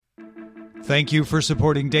Thank you for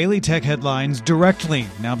supporting Daily Tech Headlines directly.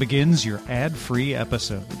 Now begins your ad-free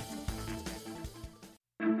episode.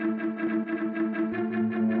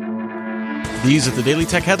 These are the Daily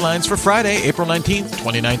Tech Headlines for Friday, April 19th,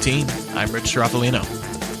 2019. I'm Rich Stroffolino.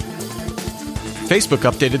 Facebook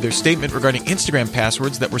updated their statement regarding Instagram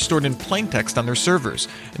passwords that were stored in Plaintext on their servers.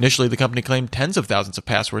 Initially, the company claimed tens of thousands of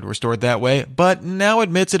passwords were stored that way, but now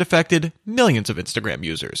admits it affected millions of Instagram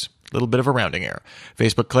users. A little bit of a rounding error.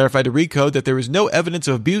 Facebook clarified to Recode that there is no evidence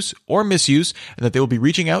of abuse or misuse and that they will be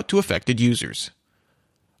reaching out to affected users.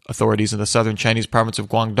 Authorities in the southern Chinese province of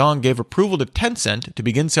Guangdong gave approval to Tencent to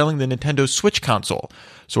begin selling the Nintendo Switch console.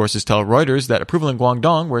 Sources tell Reuters that approval in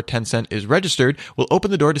Guangdong, where Tencent is registered, will open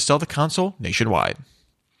the door to sell the console nationwide.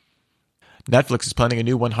 Netflix is planning a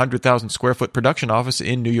new 100,000 square foot production office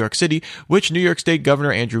in New York City, which New York State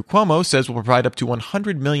Governor Andrew Cuomo says will provide up to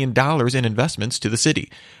 $100 million in investments to the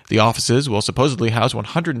city. The offices will supposedly house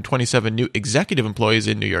 127 new executive employees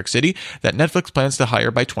in New York City that Netflix plans to hire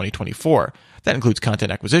by 2024. That includes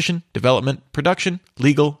content acquisition, development, production,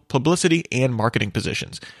 legal, publicity, and marketing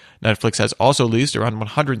positions. Netflix has also leased around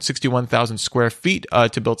 161,000 square feet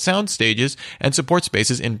to build sound stages and support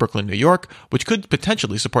spaces in Brooklyn, New York, which could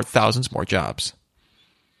potentially support thousands more jobs.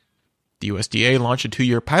 The USDA launched a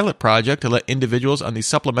 2-year pilot project to let individuals on the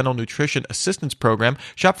Supplemental Nutrition Assistance Program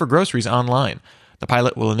shop for groceries online. The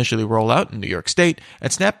pilot will initially roll out in New York State,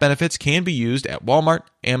 and SNAP benefits can be used at Walmart,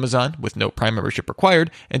 Amazon, with no Prime membership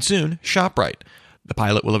required, and soon ShopRite. The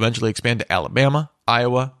pilot will eventually expand to Alabama,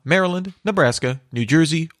 Iowa, Maryland, Nebraska, New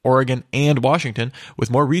Jersey, Oregon, and Washington,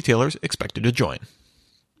 with more retailers expected to join.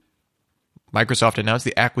 Microsoft announced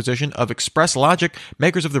the acquisition of Express Logic,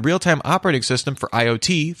 makers of the real-time operating system for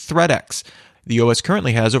IoT, ThreadX. The OS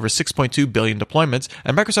currently has over 6.2 billion deployments,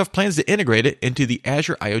 and Microsoft plans to integrate it into the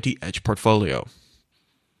Azure IoT Edge portfolio.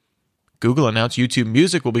 Google announced YouTube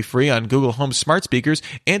Music will be free on Google Home smart speakers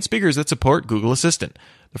and speakers that support Google Assistant.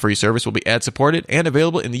 The free service will be ad-supported and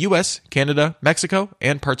available in the US, Canada, Mexico,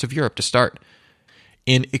 and parts of Europe to start.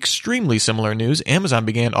 In extremely similar news, Amazon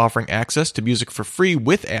began offering access to music for free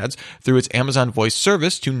with ads through its Amazon Voice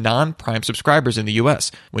service to non-Prime subscribers in the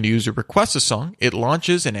US. When a user requests a song, it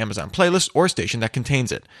launches an Amazon playlist or station that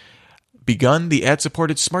contains it. Begun the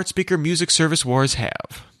ad-supported smart speaker music service wars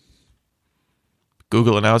have.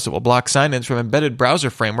 Google announced it will block sign-ins from embedded browser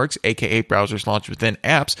frameworks, aka browsers launched within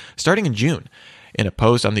apps, starting in June. In a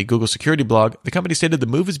post on the Google security blog, the company stated the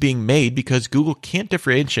move is being made because Google can't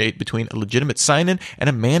differentiate between a legitimate sign-in and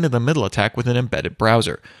a man-in-the-middle attack with an embedded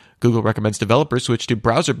browser. Google recommends developers switch to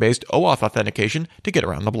browser-based OAuth authentication to get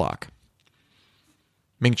around the block.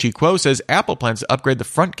 Ming-Chi Kuo says Apple plans to upgrade the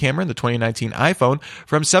front camera in the 2019 iPhone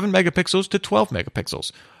from 7 megapixels to 12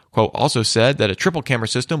 megapixels. Kuo also said that a triple camera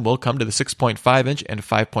system will come to the 6.5-inch and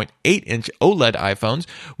 5.8-inch OLED iPhones,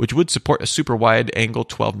 which would support a super wide-angle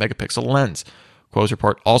 12-megapixel lens. Kuo's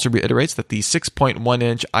report also reiterates that the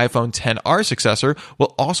 6.1-inch iPhone XR successor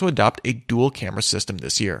will also adopt a dual-camera system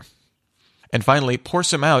this year. And finally, pour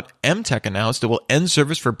some out, MTech announced it will end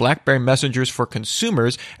service for BlackBerry messengers for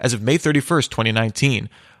consumers as of May 31st, 2019.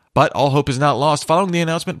 But all hope is not lost. Following the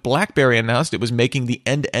announcement, BlackBerry announced it was making the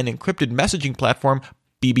end-to-end encrypted messaging platform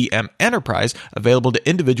BBM Enterprise available to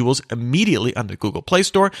individuals immediately on the Google Play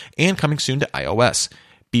Store and coming soon to iOS.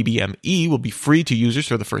 BBME will be free to users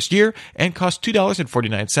for the first year and cost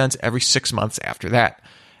 $2.49 every 6 months after that.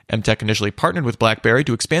 MTech initially partnered with BlackBerry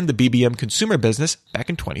to expand the BBM consumer business back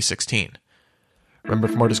in 2016. Remember,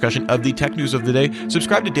 for more discussion of the tech news of the day,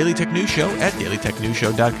 subscribe to Daily Tech News Show at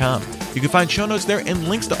dailytechnewsshow.com. You can find show notes there and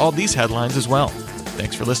links to all these headlines as well.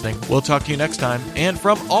 Thanks for listening. We'll talk to you next time. And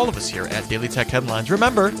from all of us here at Daily Tech Headlines,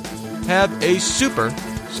 remember, have a super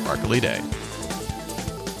sparkly day.